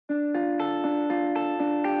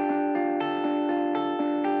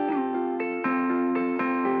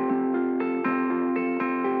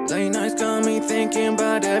thinking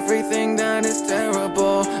about everything that is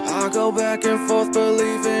terrible. I go back and forth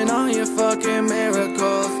believing all your fucking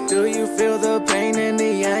miracles. Do you feel the pain and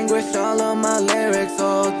the anguish all of my lyrics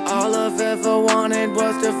hold? All I've ever wanted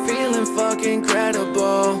was to feel fucking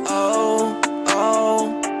credible. Oh,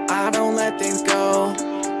 I don't let things go.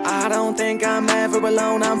 I don't think I'm ever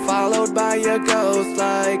alone. I'm followed by your ghost.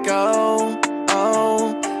 Like, oh,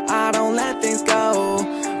 I don't let things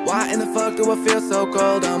go. Why in the fuck do I feel so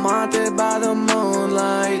cold? I'm haunted by the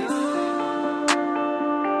moonlight.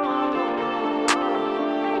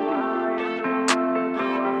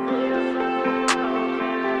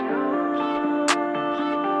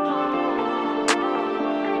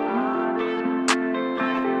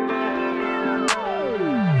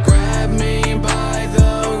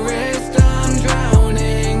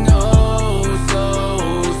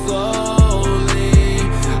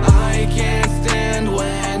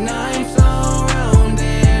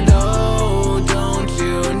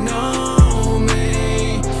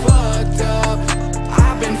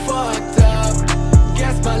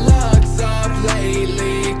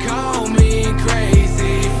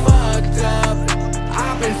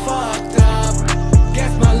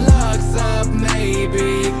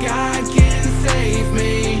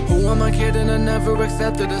 Never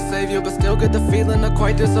accepted a savior, but still get the feeling of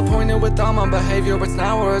quite disappointed with all my behavior. It's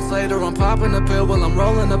now or it's later, I'm popping a pill while I'm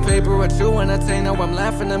rolling the paper. A true entertainer, I'm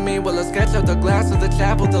laughing at me while I sketch out the glass of the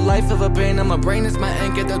chapel, the life of a painter. My brain is my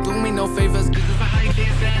anchor, they'll do me no favors.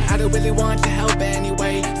 I don't really want your help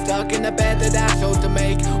anyway. Stuck in the bed that I chose to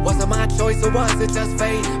make. Was it my choice or was it just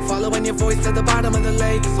fate? Following your voice to the bottom of the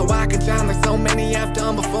lake, so I can drown like so many have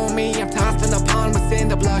done before me. I'm tossed in a pond with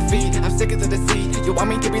cinder block feet. I'm sick of the deceit. You want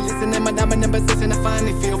me to be listening, but I'm in a position to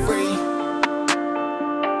finally feel